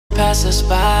pass us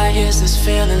by, here's this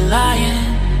feeling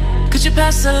lying. Could you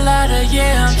pass the lighter?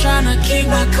 Yeah, I'm trying to keep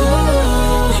my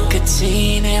cool.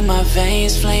 Nicotine in my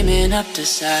veins, flaming up the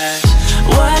sides.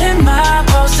 What am I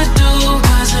supposed to do?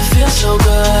 Cause it feels so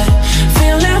good.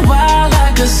 Feeling wild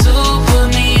like a zoo, put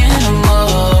me in a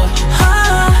mood.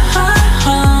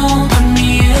 Put me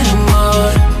in a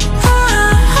mood.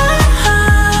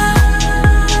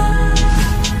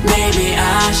 Maybe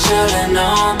I should've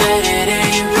known that it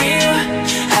ain't real.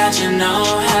 How'd you know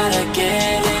how to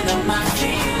get into my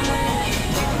feelings?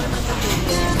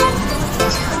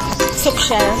 Soup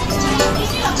siya.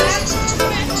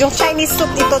 Yung Chinese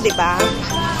soup ito, di ba?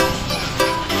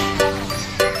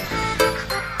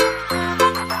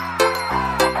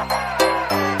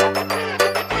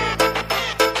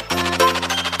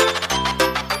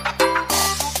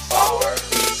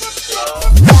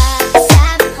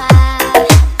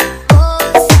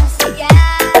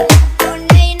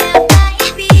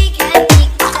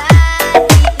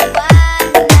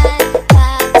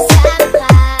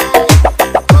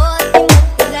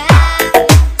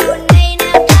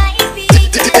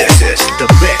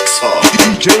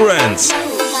 Endurance.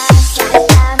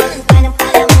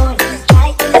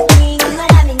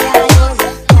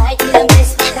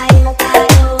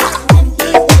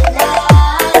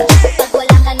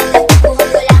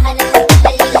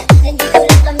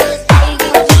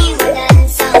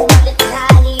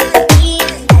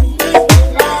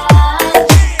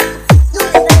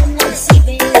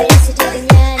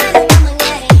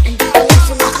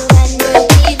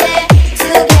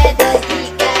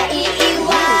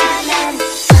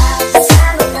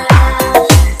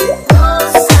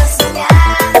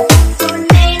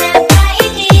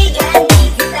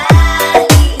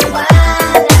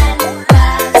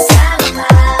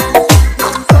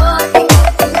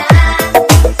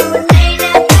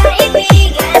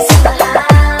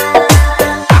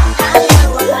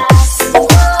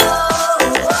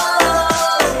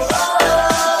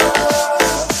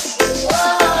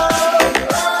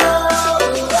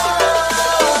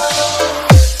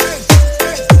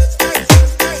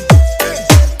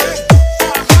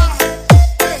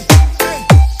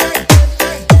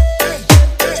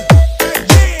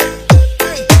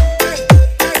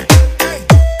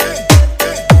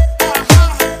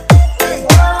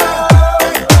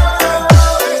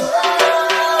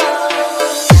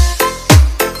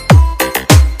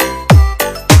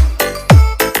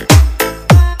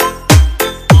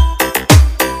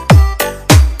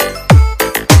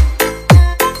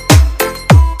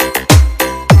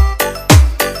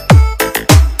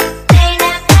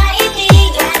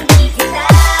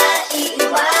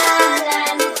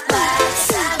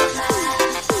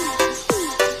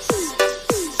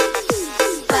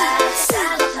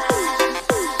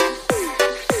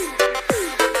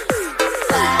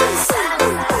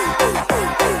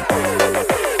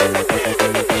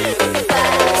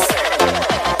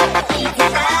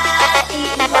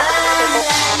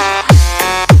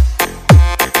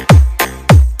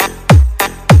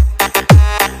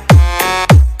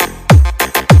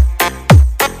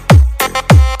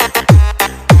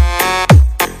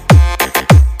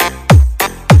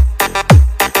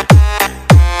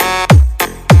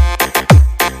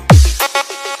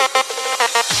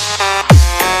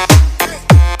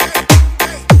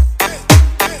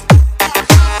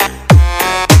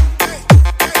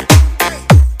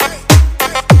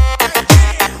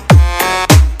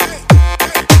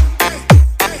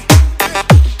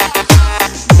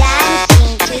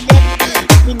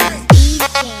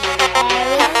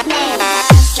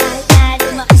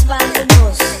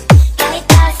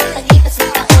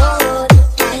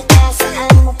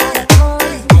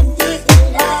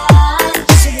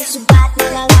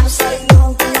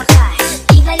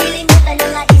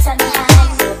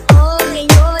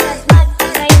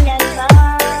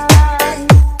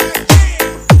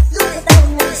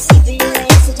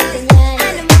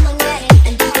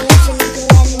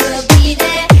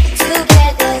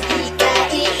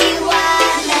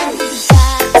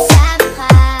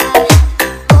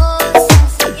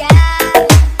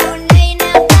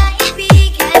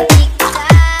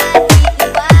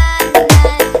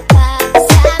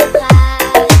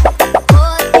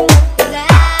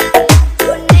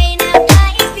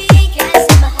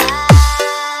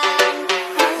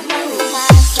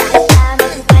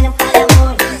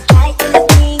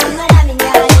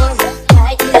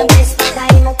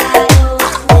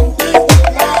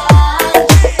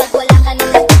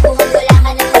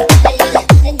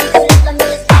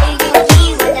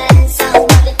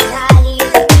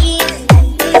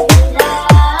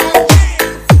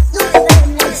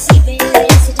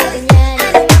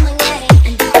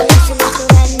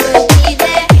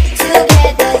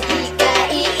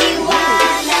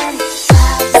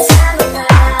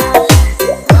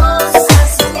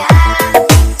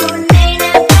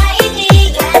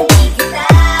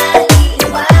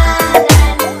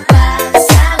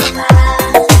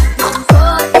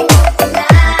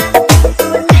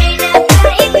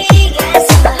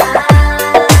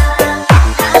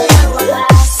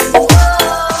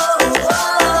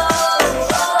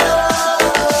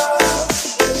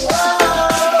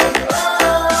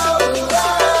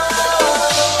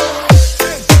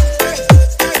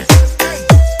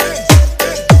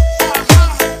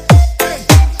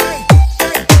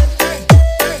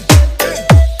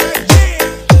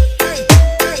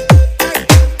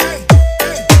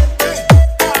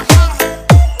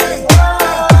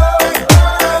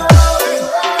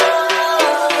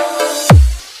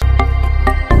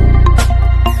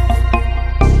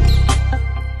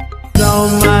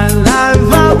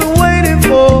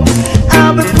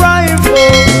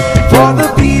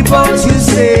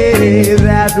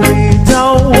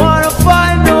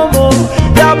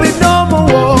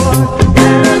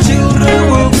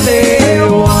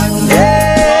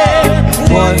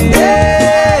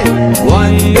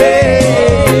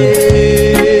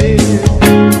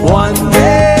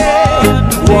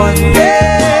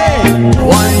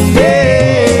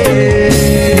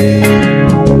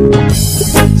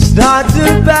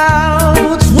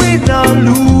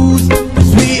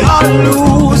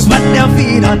 lose what they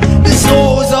feed on. The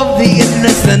souls of the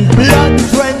innocent,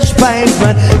 blood-drenched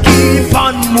pavement. Keep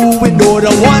on moving, though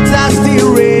the water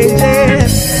still raging.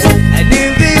 And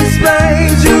in this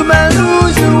place you may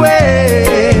lose your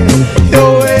way,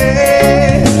 your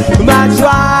way. You might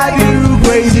try to do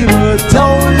crazy, but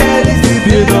don't let it slip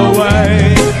you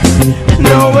away.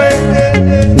 No way.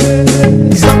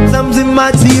 Sometimes in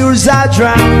my tears I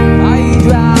drown,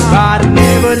 but I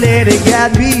never let it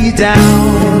get me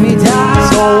down.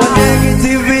 So when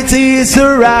negativity is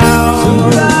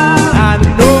around, I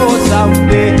know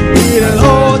someday it'll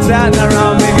all turn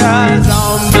around. Because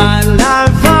all my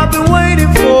life I've been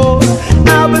waiting for,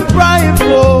 I've been crying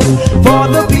for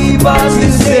the people to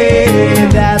say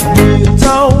that we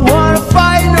don't wanna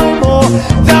fight no more.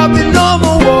 There'll be no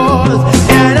more wars,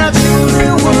 and our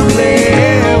children will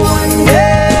play one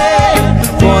day,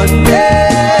 one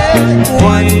day,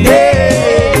 one day.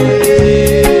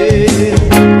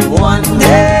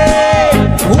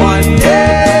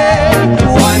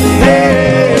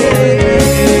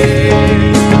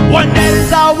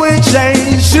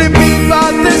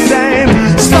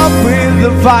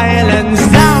 Violence,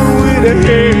 down with the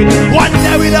hate. One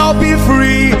day we'll all be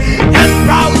free and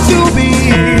proud to be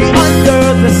under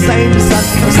the same sun.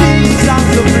 Sing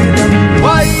songs of freedom.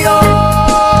 Why yo,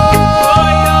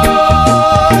 why yo,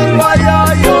 yo, why yo,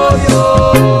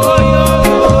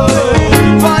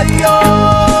 why yo.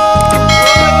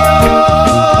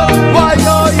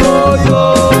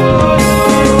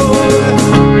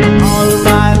 All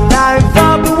my life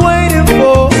I've been waiting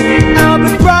for, I've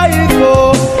been crying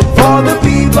for the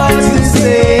people to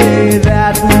say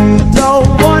that we don't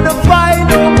wanna fight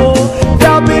no more.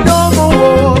 There'll be no more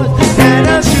wars, and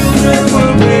our children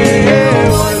will play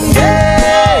one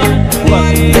day,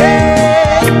 one day,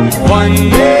 one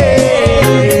day,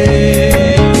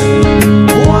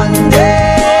 one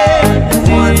day,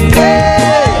 one day,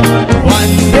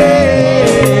 one day.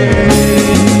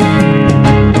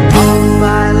 All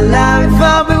my life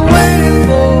I've been waiting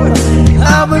for,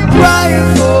 I've been crying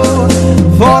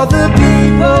for the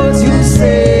people to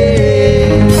say.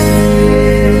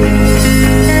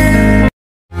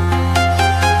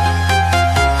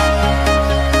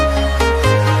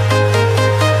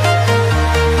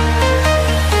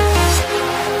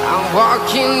 I'm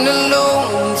walking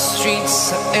alone, the streets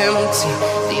are empty.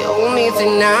 The only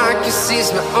thing I can see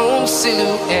is my own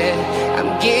silhouette.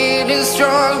 I'm getting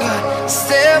stronger,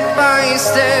 step by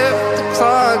step. The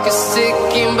clock is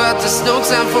ticking, but there's no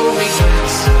time for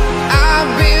regrets.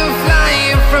 I've been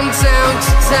flying from town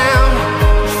to town,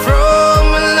 from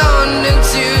London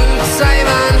to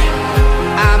Taiwan.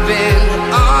 I've been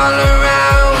all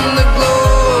around the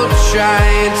globe,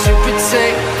 trying to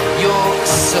protect your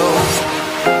soul.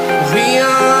 We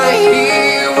are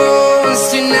heroes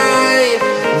tonight,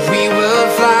 we will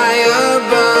fly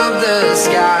above the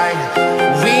sky.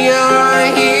 We are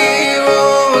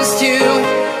heroes tonight.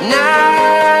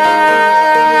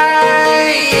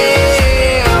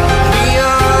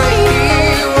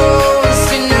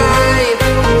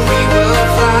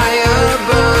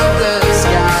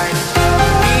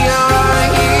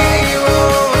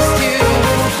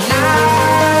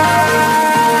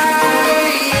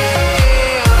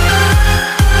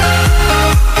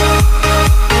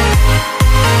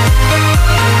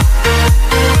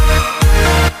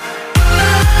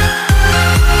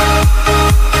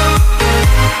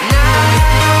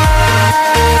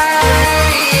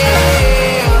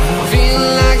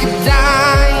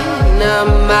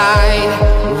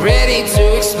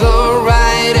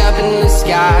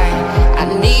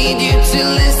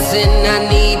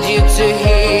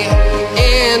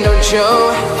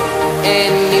 Show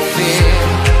any fear.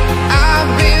 I've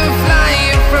been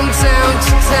flying from town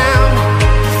to town,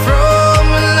 from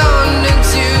London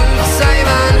to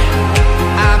Taiwan.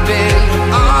 I've been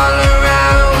all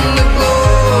around the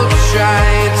globe,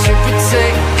 trying to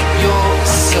protect your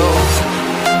soul.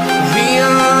 We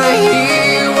are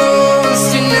heroes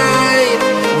tonight,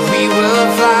 we will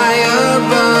fly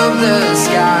above the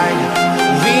sky.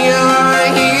 We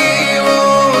are heroes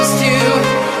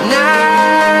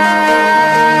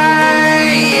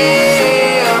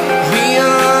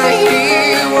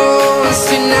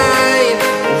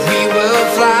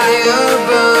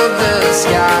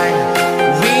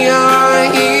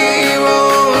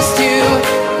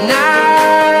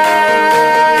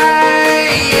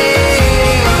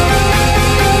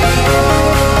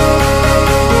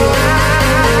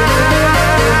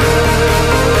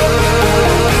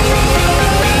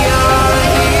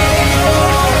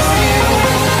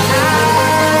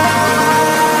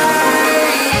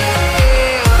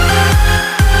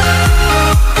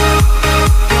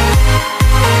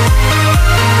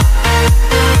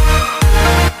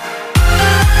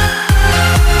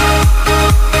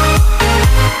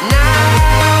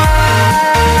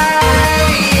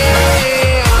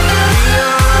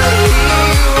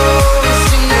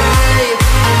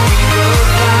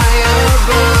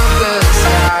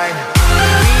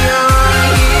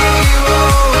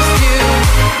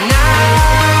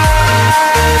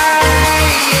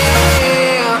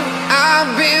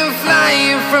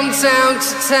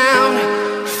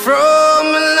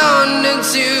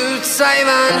to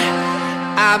Taiwan.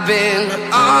 I've been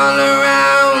all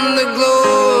around the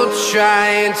globe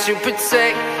trying to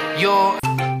protect your.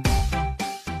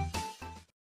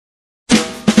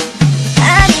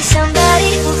 I need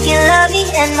somebody who can love me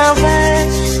and my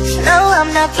words. No,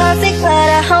 I'm not perfect, but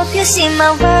I hope you see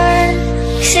my worth.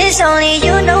 'Cause it's only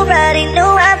you, nobody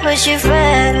knew I put you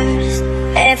first.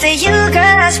 And for you,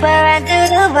 girl, I swear I do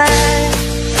the work.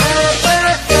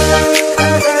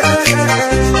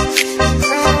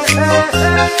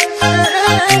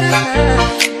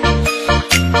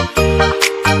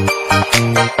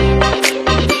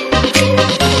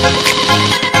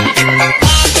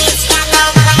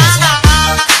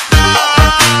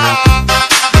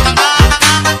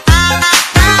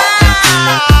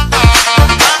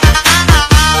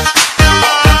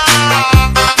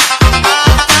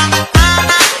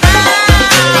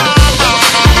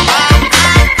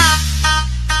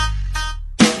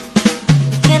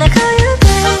 Can I call you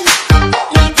back?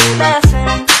 You be my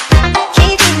friend.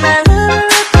 Keep you my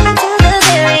love until the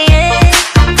very end.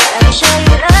 I'll show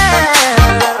you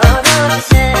love, all over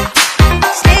the.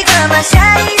 Stay by my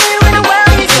side even when the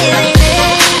world is giving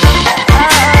in.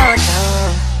 Oh no,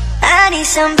 I need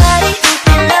somebody who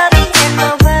can love me and